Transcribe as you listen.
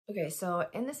Okay, so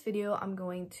in this video, I'm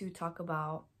going to talk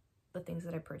about the things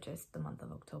that I purchased the month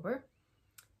of October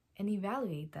and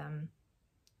evaluate them.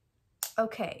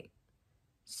 Okay,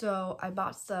 so I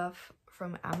bought stuff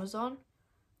from Amazon,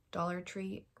 Dollar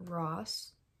Tree,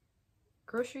 Ross,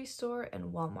 grocery store,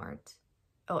 and Walmart.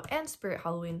 Oh, and Spirit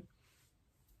Halloween.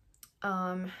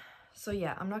 So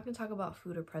yeah, I'm not gonna talk about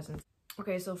food or presents.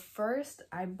 Okay, so first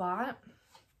I bought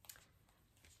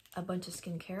a bunch of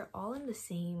skincare, all in the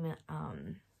same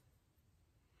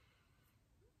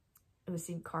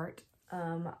cart.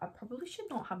 I probably should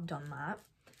not have done that.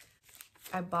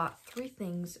 I bought 3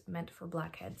 things meant for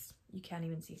blackheads. You can't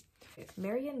even see.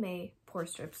 Mary and May pore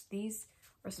strips. These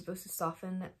are supposed to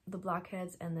soften the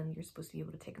blackheads and then you're supposed to be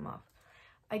able to take them off.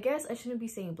 I guess I shouldn't be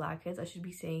saying blackheads. I should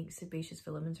be saying sebaceous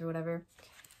filaments or whatever.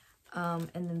 And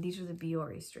then these are the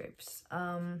Biore strips.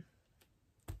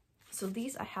 So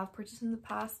these I have purchased in the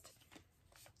past.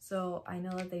 So I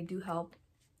know that they do help.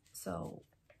 So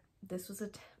this was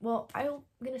well, I'm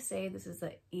gonna say this is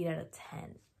an 8 out of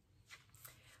 10.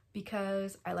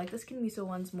 Because I like the Skin Miso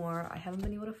ones more. I haven't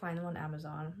been able to find them on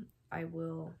Amazon. I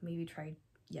will maybe try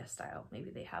Yes Style.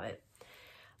 Maybe they have it.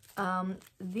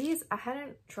 These I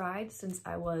hadn't tried since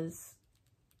I was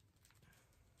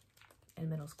in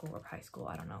middle school or high school.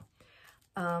 I don't know.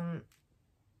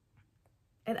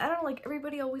 And I don't know, like,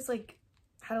 everybody always like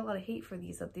had a lot of hate for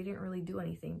these, that they didn't really do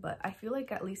anything, but I feel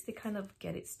like at least they kind of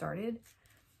get it started.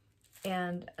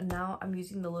 And now I'm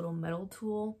using the little metal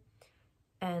tool,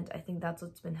 and I think that's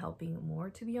what's been helping more,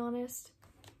 to be honest.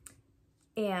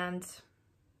 And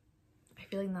I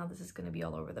feel like now this is going to be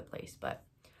all over the place, but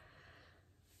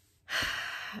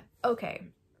okay.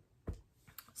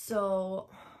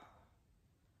 So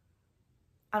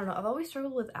I don't know, I've always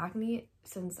struggled with acne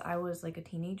since I was like a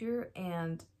teenager,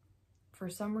 and for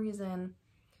some reason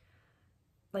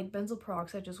like benzoyl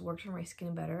peroxide just works for my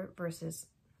skin better versus,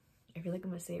 I feel like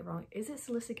I'm gonna say it wrong. Is it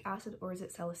salicylic acid or is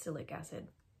it salicylic acid?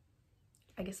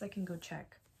 I guess I can go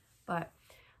check. But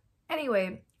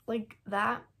anyway, like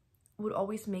that would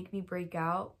always make me break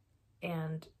out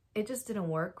and it just didn't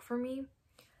work for me.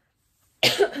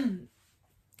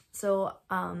 So,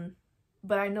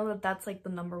 but I know that that's like the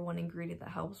 #1 ingredient that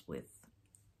helps with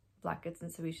blackheads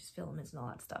and sebaceous filaments and all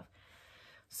that stuff.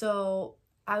 So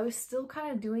I was still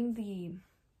kind of doing the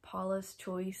Paula's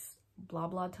Choice blah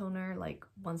blah toner like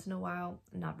once in a while,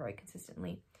 not very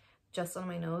consistently, just on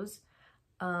my nose.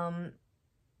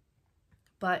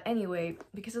 But anyway,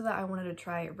 because of that, I wanted to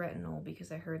try retinol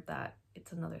because I heard that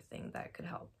it's another thing that could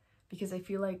help, because I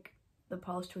feel like the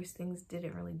Paula's Choice things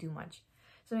didn't really do much.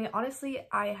 So I mean, honestly,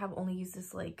 I have only used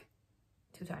this like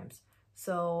 2 times.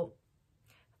 So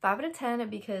 5 out of 10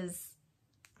 because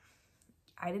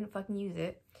I didn't fucking use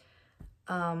it.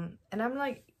 And I'm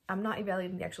not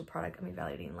evaluating the actual product, I'm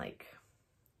evaluating like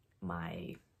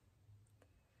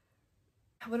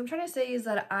what I'm trying to say is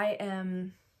that I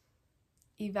am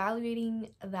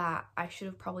evaluating that I should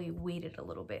have probably waited a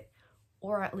little bit,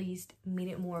 or at least made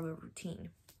it more of a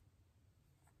routine.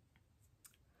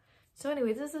 So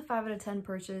anyway, this is a 5 out of 10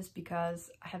 purchase because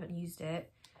I haven't used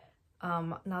it.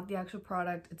 Not the actual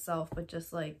product itself, but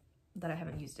just like that I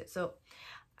haven't used it. So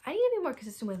I need to be more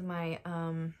consistent with my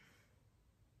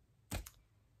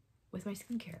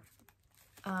skincare.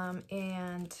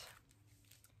 And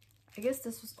I guess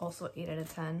this was also 8 out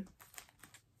of 10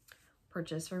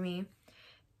 purchase for me.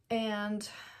 And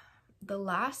the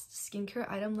last skincare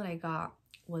item that I got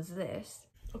was this.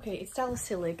 Okay, it's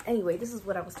salicylic. Anyway, this is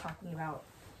what I was talking about.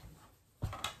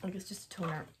 Like, it's just a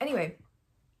toner. Anyway,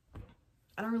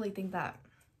 I don't really think that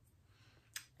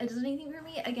it does anything for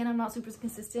me. Again, I'm not super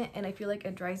consistent and I feel like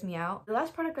it dries me out. The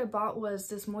last product I bought was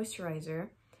this moisturizer,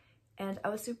 and I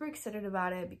was super excited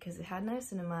about it because it had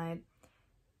niacinamide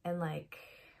and like,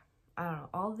 I don't know,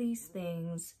 all these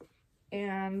things,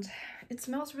 and it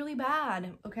smells really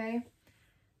bad, okay?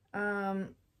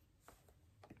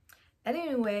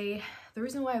 Anyway, the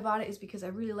reason why I bought it is because I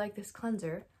really like this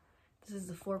cleanser. This is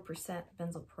the 4%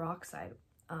 benzoyl peroxide.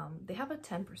 They have a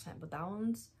 10%, but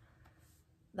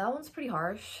that one's pretty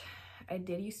harsh. I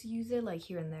did used to use it like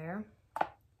here and there.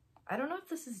 I don't know if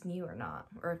this is new or not,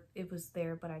 or if it was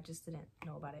there, but I just didn't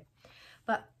know about it.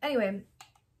 But anyway,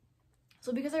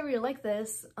 so because I really like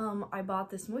this, I bought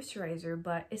this moisturizer,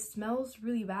 but it smells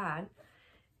really bad.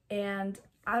 And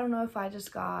I don't know if I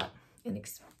just got an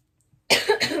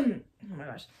oh my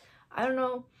gosh. I don't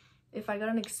know if I got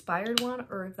an expired one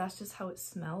or if that's just how it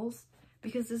smells,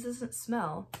 because this doesn't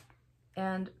smell.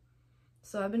 And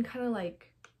so I've been kind of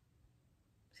like,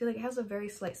 see, like it has a very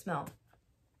slight smell.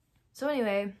 So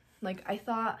anyway, like I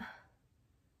thought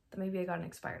that maybe I got an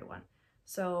expired one.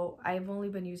 So I've only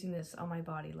been using this on my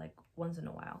body like once in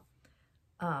a while.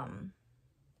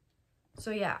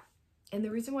 So yeah, and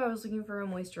the reason why I was looking for a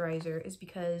moisturizer is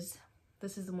because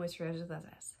this is the moisturizer that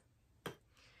says.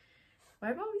 Why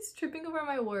am I always tripping over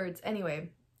my words? Anyway,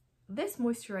 this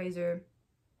moisturizer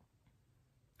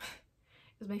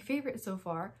is my favorite so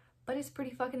far, but it's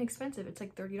pretty fucking expensive. It's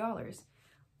like $30.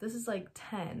 This is like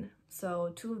 10,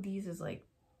 so 2 of these is like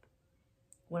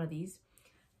 1 of these.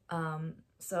 So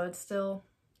this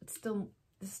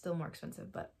is still more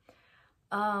expensive, but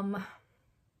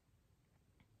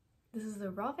this is the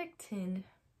Rovectin.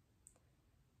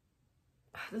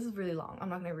 This is really long. I'm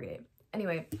not gonna read it.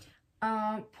 Anyway,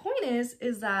 point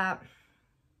is that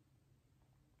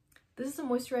this is a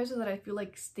moisturizer that I feel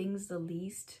like stings the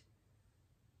least.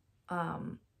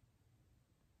 That's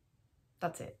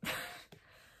it.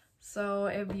 So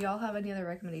if y'all have any other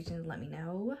recommendations, let me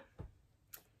know.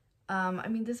 I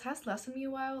mean, this has lasted me a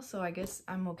while, so I guess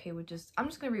I'm okay with I'm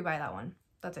just gonna rebuy that one.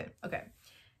 That's it. Okay.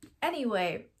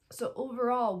 Anyway, so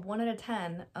overall, 1 out of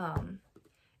 10.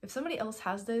 If somebody else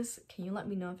has this, can you let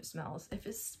me know if it smells? If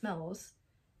it smells,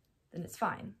 then it's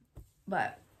fine.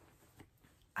 But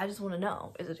I just want to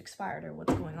know, is it expired or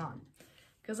what's going on?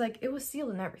 Because like it was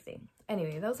sealed and everything.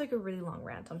 Anyway, that was like a really long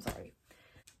rant. I'm sorry.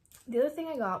 The other thing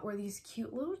I got were these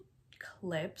cute little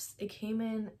clips. It came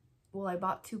in, well, I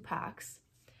bought 2 packs.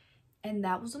 And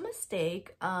that was a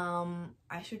mistake.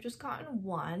 I should have just gotten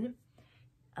 1.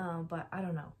 But I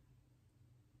don't know.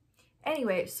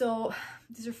 Anyway, so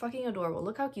these are fucking adorable.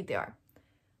 Look how cute they are.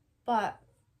 But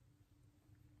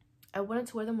I wanted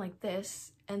to wear them like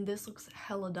this, and this looks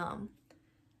hella dumb.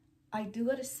 I do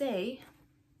gotta say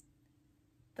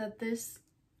that this,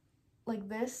 like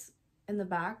this in the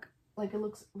back, like it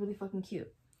looks really fucking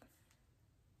cute.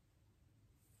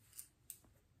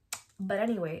 But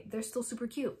anyway, they're still super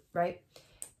cute, right?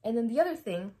 And then the other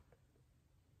thing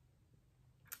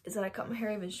is that I cut my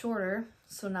hair even shorter,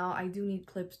 so now I do need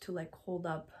clips to like hold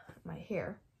up my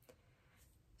hair.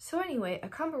 So anyway, I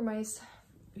compromised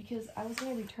because I was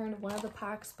gonna return 1 of the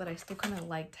packs, but I still kind of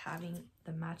liked having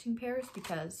the matching pairs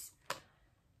because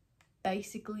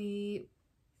basically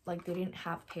like they didn't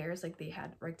have pairs, like they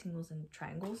had rectangles and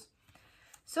triangles.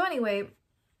 So anyway,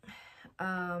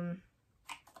 I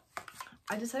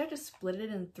decided to split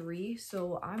it in 3,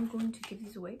 so I'm going to give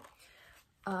these away.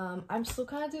 I'm still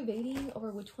kind of debating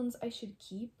over which ones I should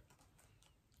keep.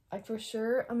 Like for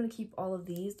sure, I'm gonna keep all of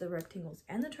these, the rectangles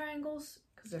and the triangles,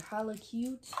 because they're hella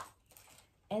cute.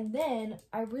 And then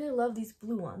I really love these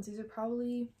blue ones. These are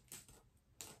probably,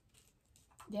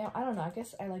 yeah, I don't know. I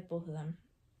guess I like both of them.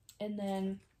 And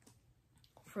then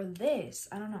for this,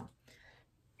 I don't know.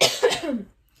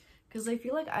 Because I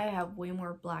feel like I have way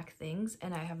more black things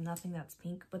and I have nothing that's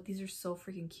pink, but these are so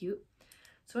freaking cute.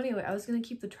 So anyway, I was going to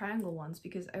keep the triangle ones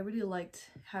because I really liked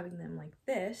having them like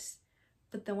this.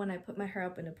 But then when I put my hair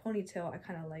up in a ponytail, I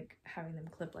kind of like having them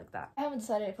clip like that. I haven't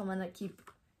decided if I'm going to keep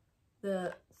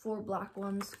the 4 black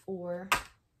ones or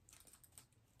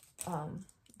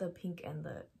the pink and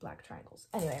the black triangles.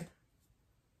 Anyway.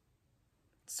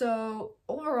 So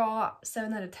overall,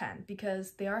 7 out of 10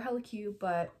 because they are hella cute,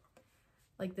 but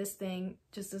like this thing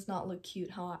just does not look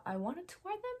cute how I wanted to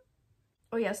wear them.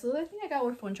 Oh yeah, so the other thing I got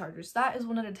were phone chargers. That is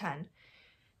 1 out of 10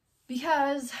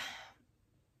 because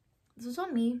this was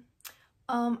on me.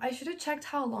 I should have checked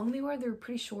how long they were. They were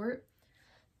pretty short.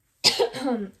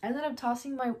 I ended up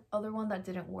tossing my other one that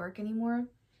didn't work anymore.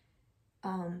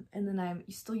 And then I'm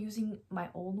still using my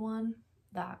old one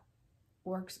that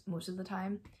works most of the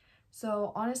time.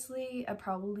 So honestly, I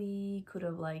probably could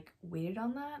have like waited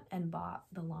on that and bought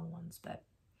the long ones, but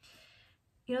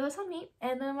you know, that's on me.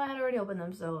 And then I had already opened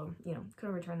them, so you know,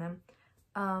 couldn't return them.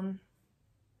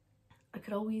 I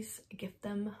could always gift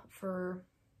them for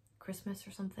Christmas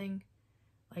or something.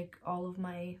 Like all of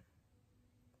my,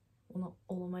 well, not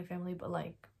all of my family, but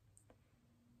like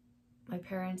my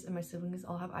parents and my siblings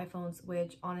all have iPhones,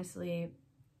 which honestly,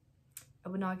 I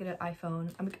would not get an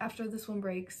iPhone. I mean, after this one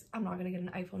breaks, I'm not gonna get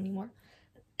an iPhone anymore.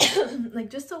 Like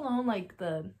just alone, like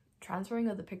the transferring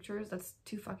of the pictures, that's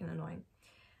too fucking annoying.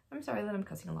 I'm sorry that I'm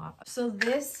cussing a lot. So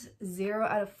this 0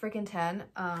 out of freaking 10.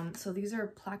 So these are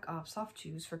Plaque Off soft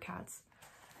chews for cats.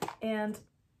 And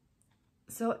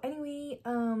so anyway,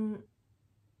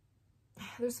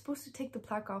 they're supposed to take the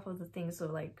plaque off of the thing. So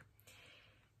like,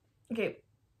 okay,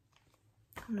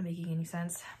 I'm not making any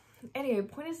sense. Anyway,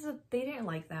 point is that they didn't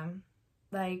like them.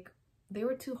 Like they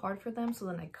were too hard for them. So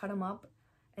then I cut them up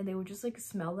and they would just like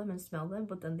smell them,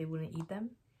 but then they wouldn't eat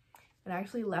them. And I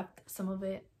actually left some of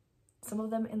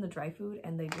them in the dry food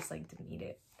and they just like didn't eat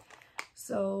it.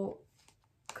 So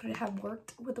could it have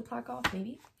worked with the plaque off?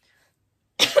 Maybe.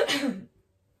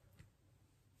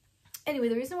 Anyway,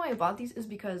 the reason why I bought these is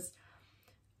because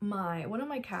one of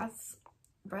my cats'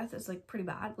 breath is like pretty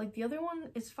bad. Like the other one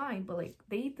is fine, but like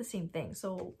they eat the same thing,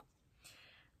 so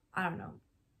I don't know.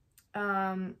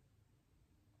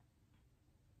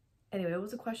 Anyway, what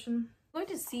was the question? I'm going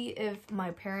to see if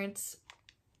my parents'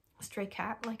 stray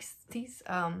cat likes these.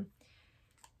 I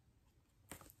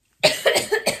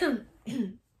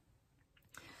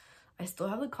still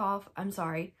have the cough. I'm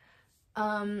sorry.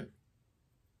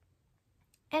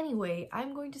 Anyway,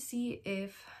 I'm going to see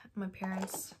if my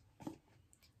parents'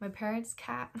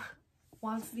 cat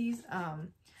wants these.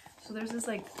 So there's this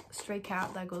like stray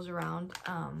cat that goes around.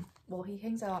 Well, he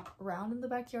hangs out around in the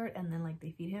backyard and then like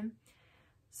they feed him.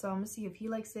 So I'm gonna see if he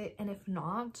likes it, and if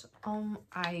not,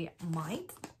 I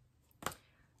might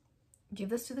give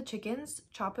this to the chickens,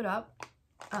 chop it up.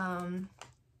 I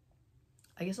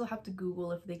guess I'll have to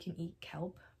Google if they can eat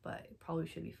kelp, but it probably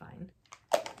should be fine.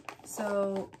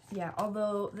 So yeah,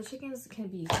 although the chickens can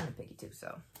be kind of picky too,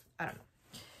 so I don't know.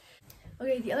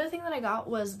 Okay, the other thing that I got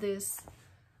was this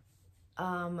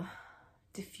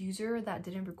diffuser that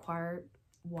didn't require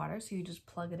water, so you just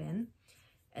plug it in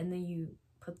and then you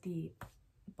put the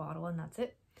bottle and that's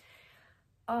it.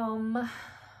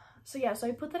 So yeah, so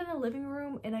I put that in the living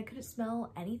room and I couldn't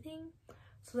smell anything.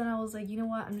 So then I was like, you know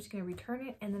what, I'm just gonna return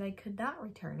it, and then I could not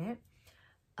return it.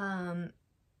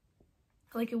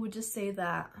 Like it would just say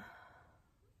that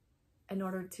in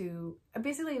order to,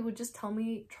 basically it would just tell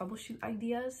me troubleshoot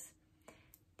ideas,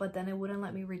 but then it wouldn't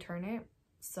let me return it.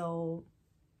 So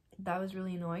that was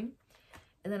really annoying.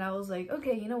 And then I was like,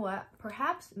 okay, you know what,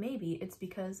 perhaps maybe it's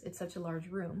because it's such a large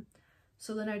room.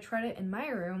 So then I tried it in my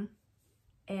room,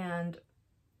 and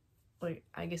like,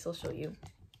 I guess I'll show you.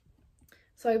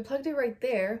 So I plugged it right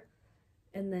there,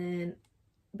 and then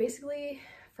basically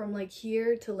from like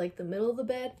here to like the middle of the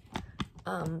bed,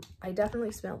 I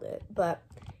definitely smelled it, but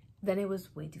then it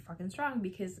was way too fucking strong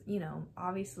because, you know,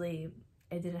 obviously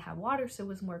it didn't have water, so it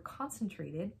was more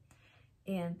concentrated,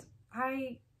 and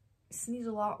I sneeze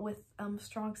a lot with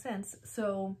strong scents.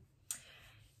 So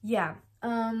yeah,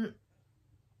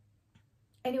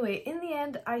 anyway, in the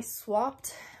end I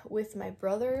swapped with my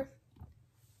brother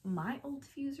my old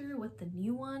diffuser with the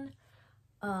new one,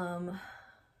 and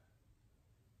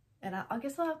I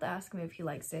guess I'll have to ask him if he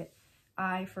likes it.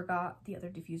 I forgot the other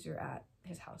diffuser at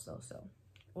his house though, so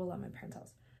we'll at my parents'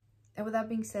 house. And with that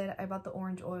being said, I bought the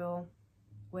orange oil,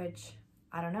 which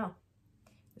I don't know,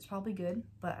 it's probably good,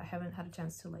 but I haven't had a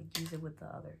chance to like use it with the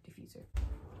other diffuser.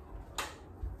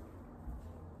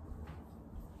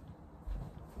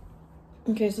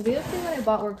 Okay, so the other thing that I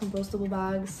bought were compostable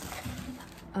bags.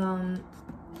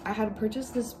 I had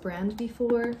purchased this brand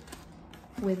before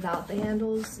without the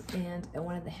handles, and I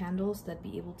wanted the handles that'd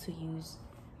be able to use,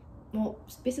 well,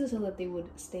 basically so that they would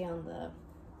stay on the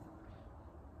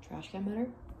trash can better.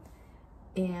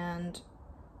 And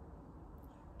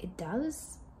it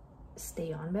does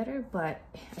stay on better, but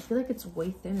I feel like it's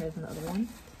way thinner than the other one,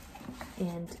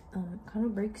 and kind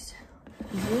of breaks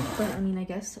easier. But I mean, I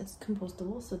guess it's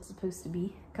compostable, so it's supposed to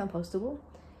be compostable,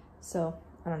 so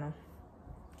I don't know,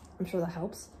 I'm sure that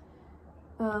helps.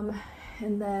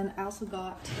 And then I also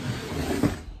got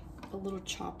a little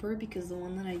chopper because the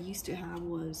one that I used to have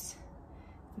was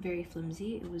very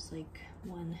flimsy. It was like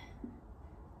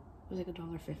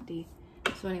 $1.50.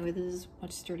 So anyway, this is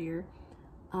much sturdier.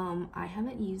 I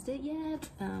haven't used it yet.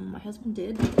 My husband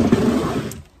did,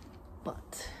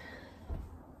 but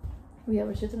we have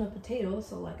a shit ton of potatoes,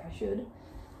 so like I should,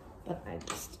 but I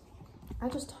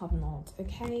just have not.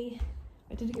 Okay,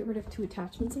 I did get rid of 2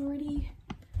 attachments already.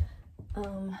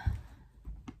 But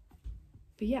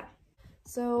yeah,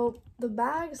 so the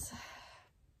bags,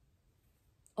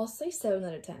 I'll say 7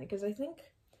 out of 10 because I think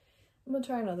I'm gonna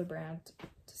try another brand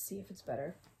to see if it's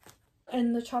better.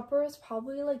 And the chopper is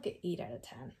probably like an 8 out of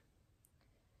 10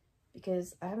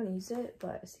 because I haven't used it,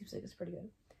 but it seems like it's pretty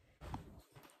good.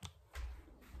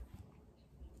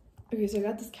 Okay, so I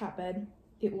got this cat bed.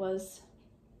 It was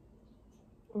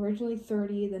originally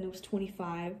 30, then it was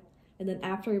 25, and then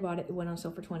after I bought it, it went on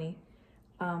sale for 20.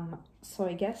 So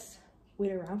I guess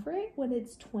wait around for it when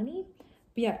it's 20. But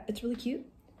yeah, it's really cute.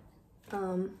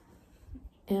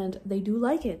 And they do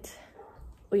like it.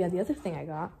 Oh yeah, the other thing I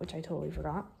got, which I totally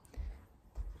forgot,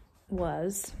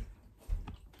 was,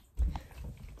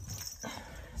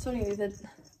 so anyway,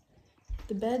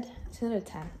 the bed, 10 out of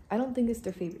 10. I don't think it's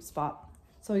their favorite spot,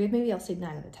 so maybe I'll say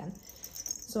 9 out of 10.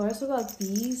 So I also got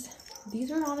these.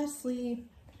 These are honestly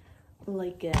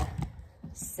like a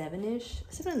 7-ish,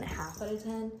 7.5 out of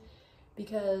 10,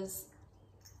 because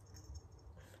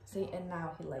see, and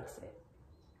now he likes it.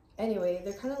 Anyway,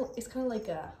 they're it's kind of like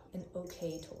an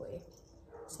okay toy.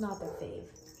 It's not their fave.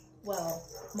 Well,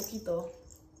 Moquito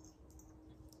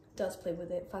does play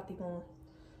with it. Fatima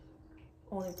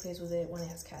only plays with it when it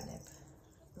has catnip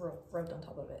rubbed on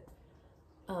top of it.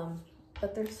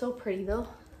 But they're so pretty though.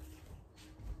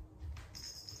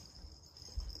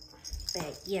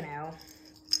 But you know,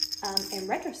 in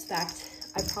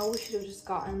retrospect, I probably should have just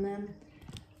gotten them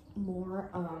more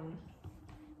of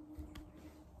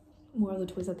the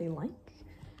toys that they like,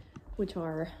 which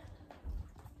are,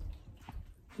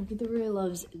 Mokito really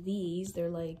loves these. They're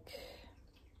like,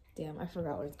 damn, I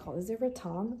forgot what it's called. Is it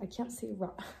rattan? I can't say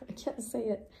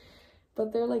it,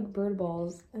 but they're like bird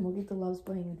balls, and Mokito loves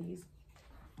playing with these.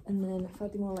 And then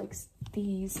Fatima likes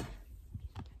these,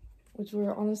 which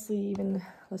were honestly even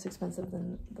less expensive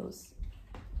than those.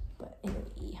 But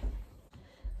anyway,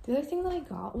 the other thing that I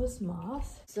got was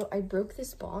moth. So I broke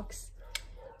this box,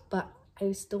 but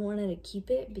I still wanted to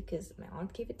keep it because my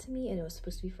aunt gave it to me and it was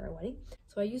supposed to be for our wedding.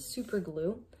 So I used super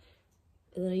glue,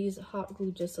 and then I used hot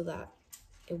glue just so that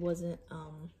it wasn't,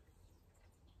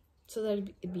 so that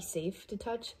it'd be safe to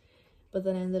touch. But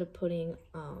then I ended up putting,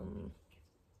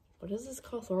 what is this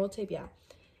called? Floral tape, yeah.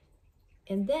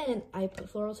 And then I put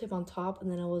floral tape on top,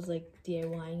 and then I was like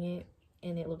DIYing it,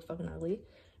 and it looked fucking ugly.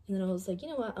 And then I was like, you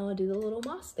know what? I want to do the little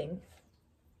moss thing.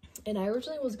 And I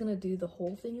originally was gonna do the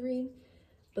whole thing green,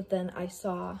 but then I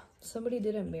saw somebody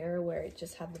did a mirror where it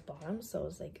just had the bottom, so I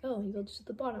was like, oh, maybe I'll just do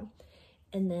the bottom.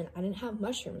 And then I didn't have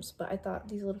mushrooms, but I thought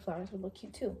these little flowers would look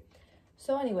cute too.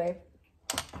 So anyway,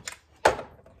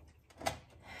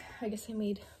 I guess I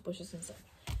made bushes instead.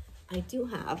 I do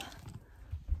have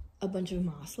a bunch of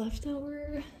moss left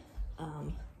over.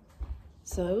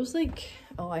 So it was like,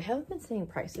 oh, I haven't been saying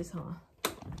prices,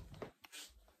 huh?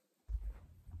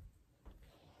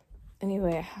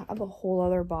 Anyway, I have a whole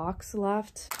other box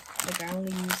left. Like, I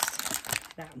only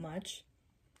used that much.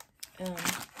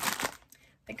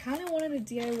 I kind of wanted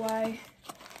to DIY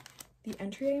the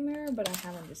entryway mirror, but I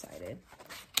haven't decided.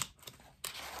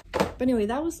 But anyway,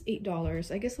 that was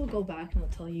 $8. I guess I'll go back and I'll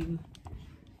tell you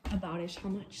about it, how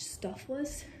much stuff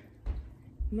was.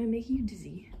 Am I making you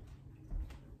dizzy?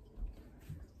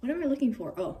 What am I looking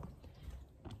for? Oh,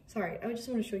 sorry, I just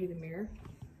want to show you the mirror.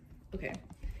 Okay,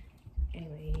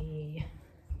 anyway.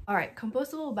 All right,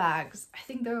 compostable bags. I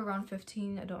think they're around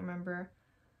 15, I don't remember.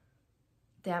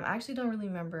 Damn, I actually don't really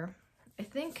remember. I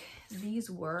think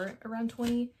these were around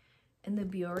 20, and the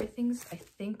Biore things I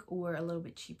think were a little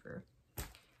bit cheaper.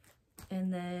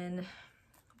 And then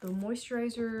the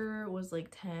moisturizer was like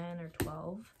 10 or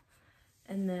 12.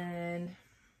 And then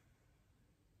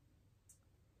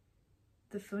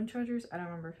the phone chargers, I don't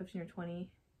remember, 15 or 20.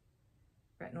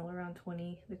 Retinol around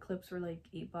 20. The clips were like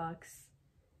 $8.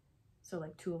 So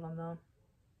like 2 of them though.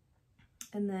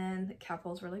 And then the cat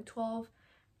balls were like 12.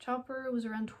 Chopper was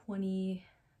around 20.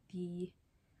 The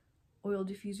oil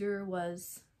diffuser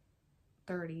was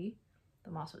 30.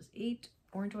 The moss was 8.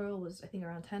 Orange oil was I think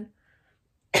around 10.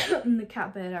 And the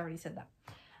cat bed, I already said that.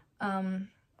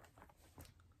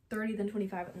 30, then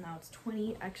 25, and now it's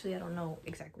 20. Actually, I don't know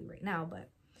exactly right now, but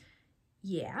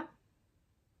yeah.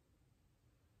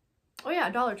 Oh yeah,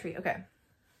 Dollar Tree. Okay,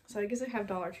 so I guess I have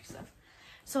Dollar Tree stuff.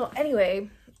 So anyway,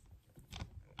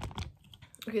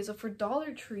 okay, so for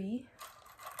Dollar Tree,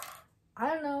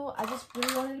 I don't know, I just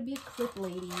really wanted to be a clip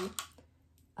lady,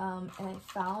 and I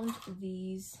found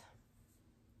these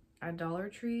at Dollar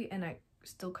Tree, and I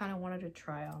still kind of wanted to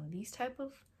try on these type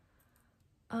of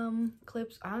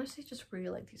clips. I honestly just really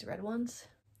like these red ones.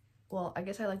 Well, I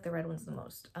guess I like the red ones the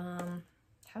most. Haven't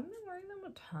been wearing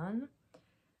them a ton,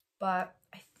 but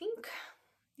I think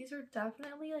these are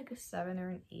definitely like a 7 or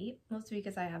an 8, mostly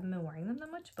because I haven't been wearing them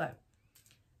that much, but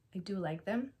I do like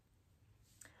them.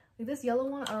 Like this yellow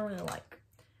one I don't really like.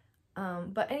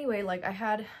 But anyway, like I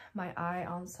had my eye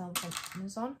on some from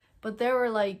Amazon, but they were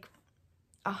like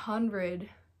 100,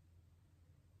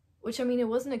 which I mean it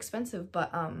wasn't expensive,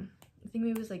 but I think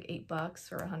maybe it was like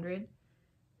 $8 or 100,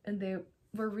 and they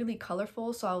were really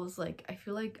colorful, so I was like, I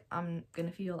feel like I'm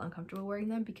gonna feel uncomfortable wearing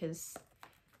them because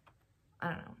I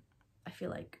don't know, I feel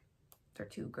like they're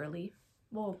too girly.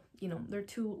 Well, you know, they're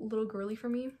too little girly for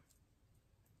me.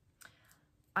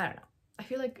 I don't know, I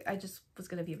feel like I just was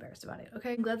gonna be embarrassed about it.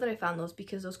 Okay, I'm glad that I found those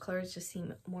because those colors just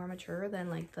seem more mature than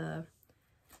like the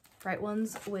bright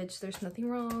ones, which there's nothing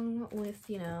wrong with,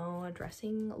 you know,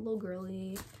 dressing a little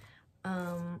girly.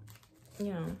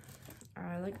 You know,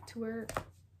 I like to wear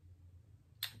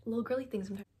little girly things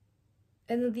sometimes.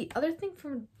 And then the other thing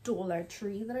from Dollar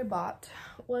Tree that I bought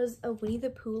was a Winnie the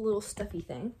Pooh little stuffy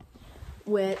thing,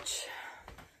 which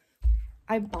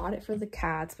I bought it for the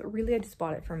cats, but really I just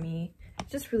bought it for me.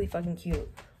 It's just really fucking cute.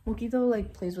 Mokito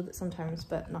like plays with it sometimes,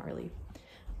 but not really.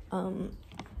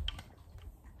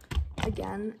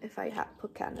 Again, if I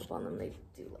put catnip on them, they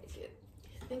do like it.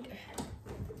 think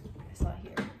I saw it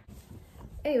here.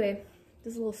 Anyway,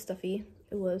 this is a little stuffy.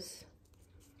 It was,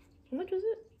 how much was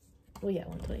it? Oh yeah,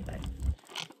 $125.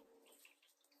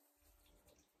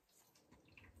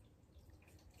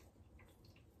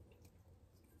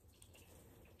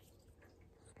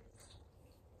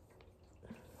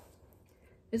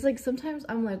 It's like sometimes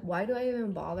I'm like, why do I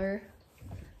even bother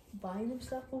buying them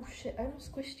stuff? Oh shit, I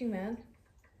almost squished you, man.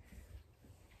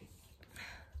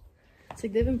 It's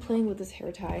like they've been playing with this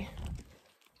hair tie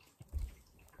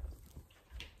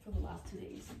for the last 2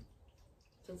 days.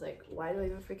 So it's like, why do I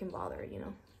even freaking bother, you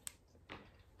know?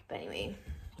 But anyway.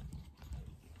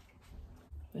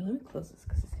 Wait, let me close this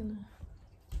because it's gonna...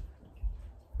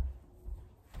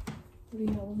 What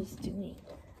are you all this doing?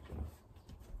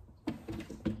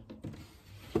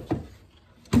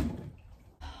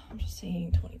 I'm just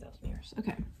saying 20,000 years.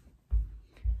 Okay.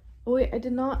 Oh wait, I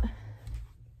did not...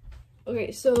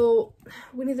 Okay, so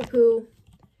Winnie the Pooh,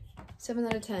 7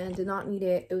 out of 10. Did not need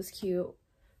it. It was cute.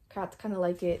 Cats kind of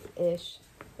like it-ish,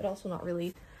 but also not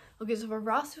really. Okay, so for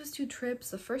Ross, it was 2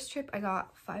 trips. The first trip, I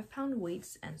got 5-pound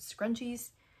weights and scrunchies.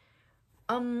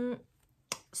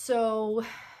 So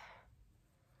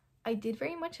I did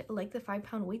very much like the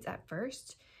 5-pound weights at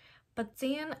first, but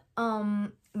then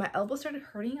my elbow started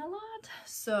hurting a lot,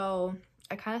 so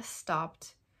I kind of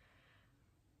stopped.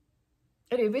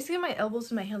 Anyway, basically my elbows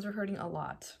and my hands were hurting a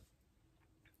lot.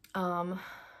 I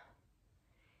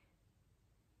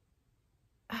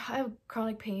have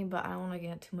chronic pain, but I don't want to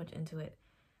get too much into it.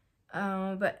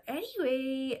 But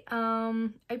anyway,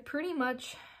 I pretty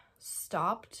much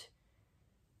stopped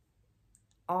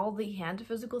all the hand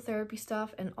physical therapy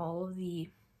stuff and all of the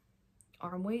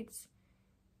arm weights,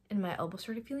 and my elbow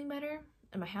started feeling better,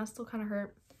 and my hands still kind of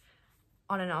hurt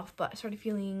on and off, but I started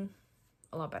feeling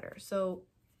a lot better. So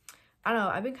I don't know,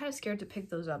 I've been kind of scared to pick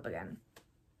those up again.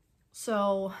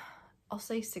 So I'll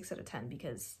say 6 out of 10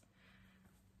 because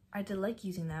I did like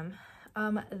using them.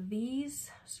 These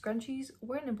scrunchies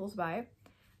were an impulse buy.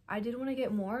 I did want to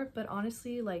get more, but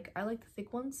honestly, like, I like the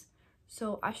thick ones,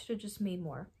 so I should have just made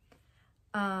more.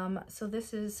 So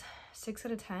this is 6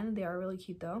 out of 10. They are really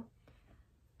cute though.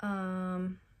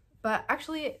 But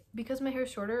actually, because my hair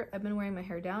is shorter, I've been wearing my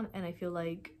hair down, and I feel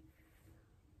like,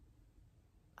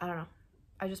 I don't know,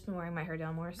 I've just been wearing my hair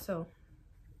down more, so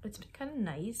it's been kind of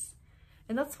nice.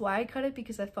 And that's why I cut it,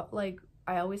 because I felt like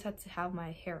I always had to have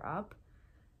my hair up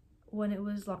when it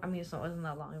was long. I mean, it wasn't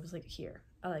that long, it was like here.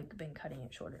 I like been cutting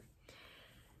it shorter.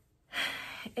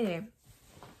 Anyway,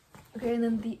 okay, and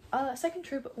then the second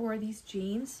trip were these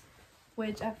jeans,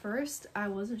 which at first I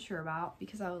wasn't sure about,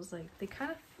 because I was like, they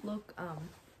kind of look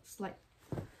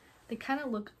they kind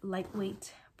of look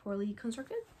lightweight, poorly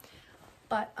constructed,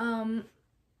 but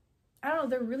I don't know,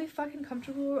 they're really fucking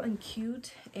comfortable and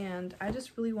cute, and I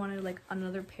just really wanted like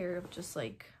another pair of just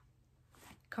like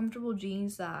comfortable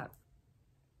jeans that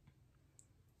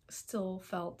still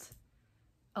felt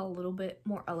a little bit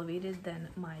more elevated than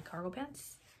my cargo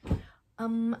pants.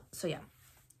 So yeah,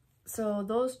 so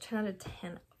those 10 out of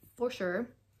 10 for sure.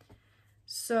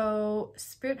 So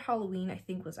Spirit Halloween, I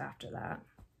think, was after that,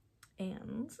 and I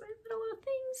did a lot of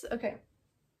things. Okay,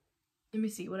 let me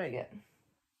see what I get.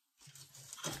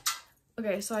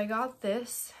 Okay, so I got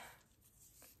this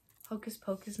Hocus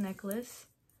Pocus necklace.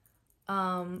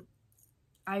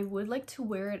 I would like to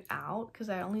wear it out because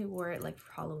I only wore it like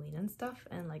for Halloween and stuff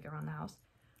and like around the house.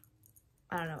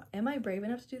 I don't know, am I brave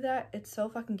enough to do that? It's so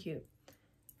fucking cute.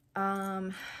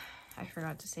 I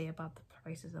forgot to say about the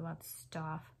prices about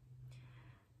stuff.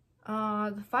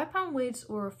 The 5-pound weights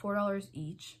were $4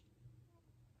 each.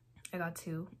 I got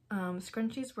 2.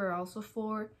 Scrunchies were also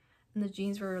 4, and the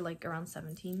jeans were like around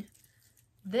 17.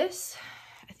 This,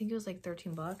 I think it was like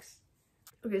 13 bucks.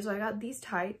 Okay, so I got these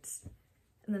tights,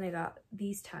 and then I got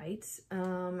these tights.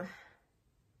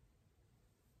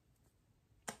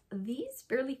 These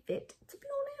barely fit, to be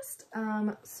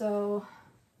honest. So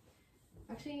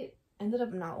actually ended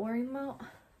up not wearing them out.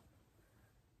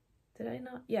 Did I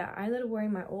not? Yeah, I ended up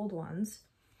wearing my old ones.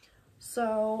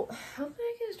 So hopefully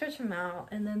I can stretch them out,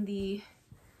 and then the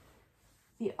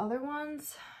other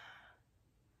ones,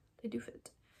 they do fit.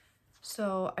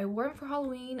 So I wore them for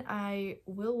Halloween. I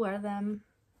will wear them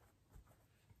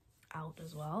out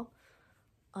as well.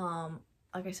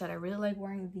 Like I said, I really like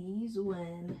wearing these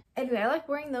when... Anyway, I like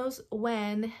wearing those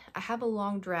when I have a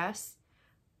long dress,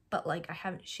 but like I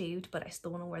haven't shaved, but I still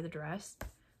want to wear the dress.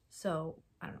 So,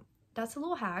 I don't know. That's a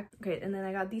little hack. Okay, and then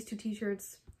I got these 2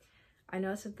 t-shirts. I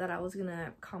noticed that I was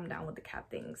gonna calm down with the cat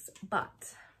things,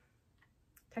 but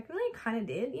technically I kind of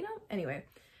did, you know? Anyway.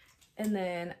 And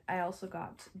then I also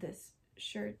got this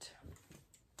shirt.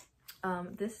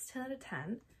 This is 10 out of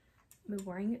 10. I've been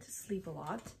wearing it to sleep a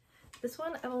lot. This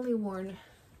one I've only worn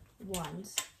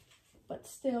once, but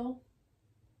still,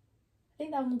 I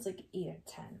think that one's like 8 out of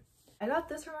 10. I got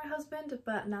this for my husband,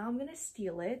 but now I'm gonna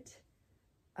steal it.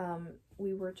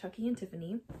 We were Chucky and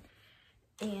Tiffany,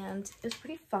 and it was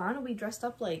pretty fun. We dressed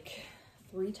up like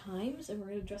 3 times, and we're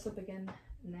gonna dress up again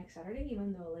next Saturday,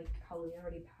 even though like Halloween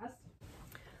already passed.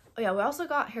 Oh yeah, we also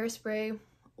got hairspray,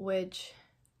 which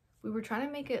we were trying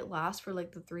to make it last for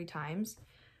like the 3 times,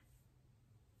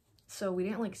 so we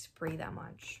didn't like spray that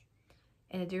much,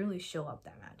 and it didn't really show up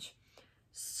that much.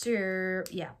 So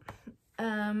yeah,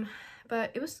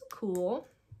 but it was still cool.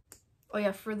 Oh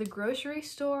yeah, for the grocery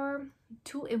store,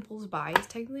 2 impulse buys.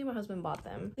 Technically my husband bought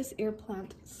them. This air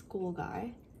plant school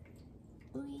guy,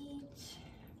 which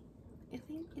I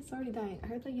think it's already dying. I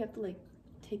heard that you have to like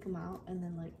take them out and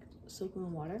then like soak them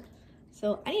in water,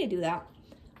 so I need to do that.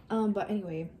 But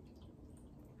anyway,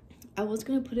 I was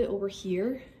gonna put it over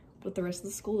here with the rest of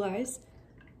the school guys,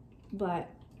 but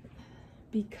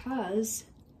because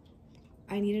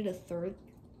I needed a third,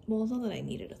 well, it's not that I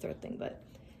needed a third thing, but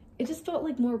it just felt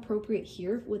like more appropriate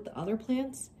here with the other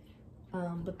plants.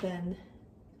 But then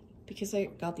because I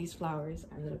got these flowers,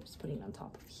 I ended up just putting it on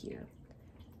top of here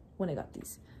when I got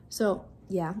these. So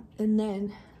yeah, and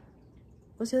then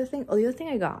what's the other thing? Oh, the other thing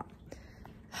I got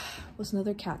was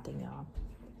another cat thing, y'all.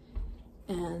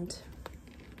 And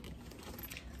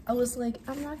I was like,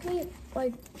 I'm not gonna,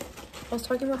 like, I was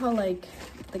talking about how like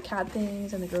the cat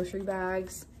things and the grocery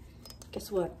bags.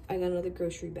 Guess what? I got another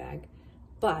grocery bag,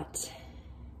 but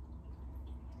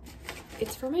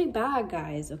it's for my bag,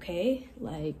 guys, okay?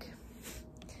 Like,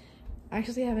 I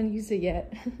actually haven't used it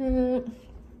yet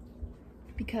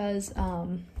because I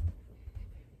don't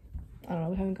know,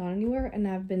 we haven't gone anywhere, and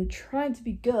I've been trying to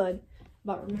be good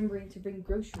about remembering to bring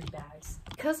grocery bags.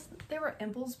 Because they were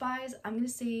impulse buys, I'm gonna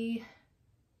say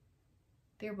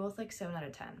they're both like 7 out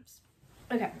of 10.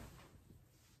 Okay.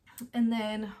 And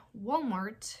then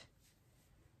Walmart.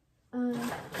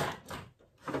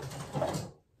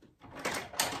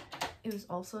 It was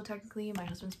also technically my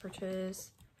husband's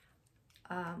purchase.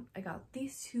 I got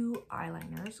these 2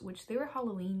 eyeliners, which they were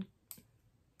Halloween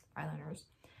eyeliners.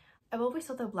 I've always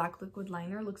thought that black liquid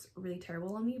liner looks really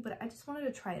terrible on me, but I just wanted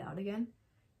to try it out again.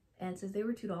 And since they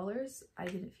were $2, I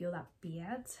didn't feel that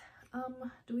bad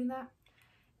doing that.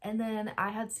 And then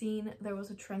I had seen there was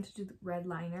a trend to do the red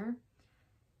liner,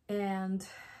 and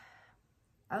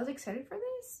I was excited for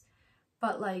this,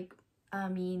 but like, I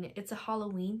mean, it's a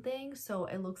Halloween thing, so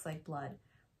it looks like blood,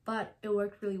 but it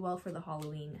worked really well for the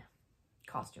Halloween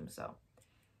costume, so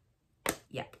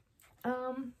yeah.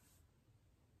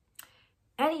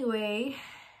 Anyway,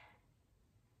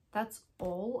 that's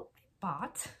all I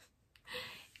bought.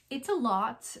 It's a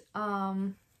lot.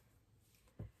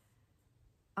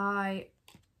 I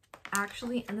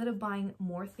actually ended up buying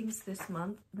more things this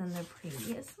month than the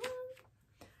previous month,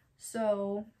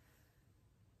 so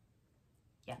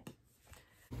yeah.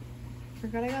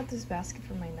 Forgot I got this basket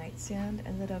for my nightstand,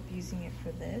 ended up using it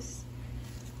for this.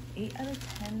 8 out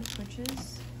of 10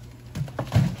 purchase.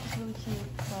 It's really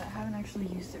cute, but I haven't actually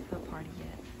used it for a party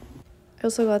yet. I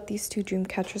also got these 2 dream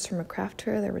catchers from a craft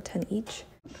fair. They were 10 each.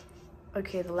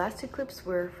 Okay, the last 2 clips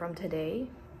were from today,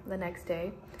 the next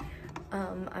day.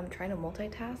 I'm trying to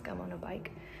multitask. I'm on a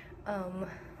bike.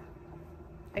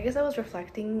 I guess I was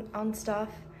reflecting on stuff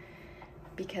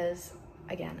because,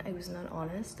 again, I was not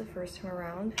honest the first time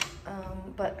around.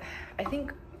 But I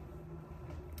think,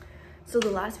 so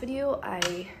the last video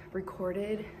I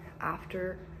recorded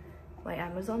after my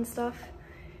Amazon stuff,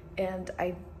 and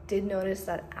I did notice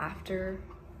that after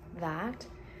that,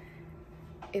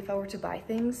 if I were to buy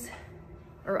things,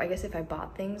 or I guess if I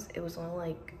bought things, it was only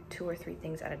like 2 or 3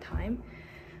 things at a time.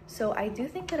 So I do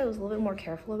think that I was a little bit more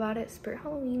careful about it. Spirit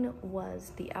Halloween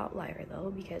was the outlier though,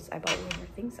 because I bought way more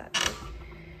things that day.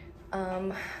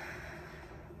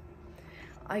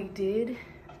 I did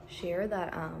share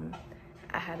that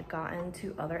I had gotten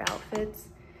 2 other outfits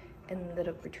and ended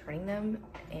up returning them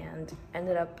and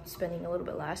ended up spending a little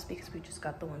bit less because we just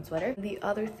got the 1 sweater. The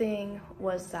other thing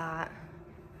was that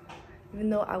even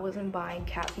though I wasn't buying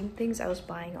cat themed things, I was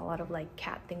buying a lot of like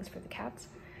cat things for the cats.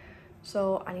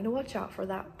 So I need to watch out for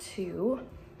that too.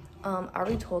 I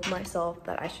already told myself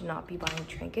that I should not be buying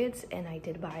trinkets, and I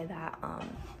did buy that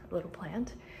little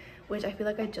plant, which I feel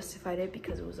like I justified it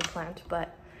because it was a plant,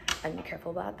 but I need to be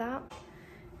careful about that.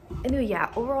 Anyway,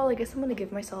 yeah, overall I guess I'm gonna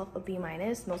give myself a B-,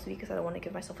 mostly because I don't want to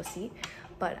give myself a C,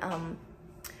 but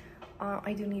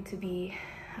I do need to be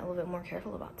a little bit more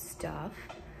careful about stuff.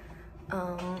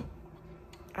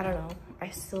 I don't know, I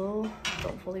still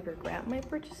don't fully regret my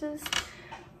purchases.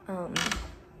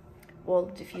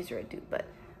 Well, diffuser I do, but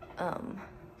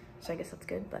So I guess that's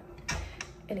good, but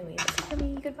anyway, that's it for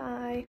me. Goodbye.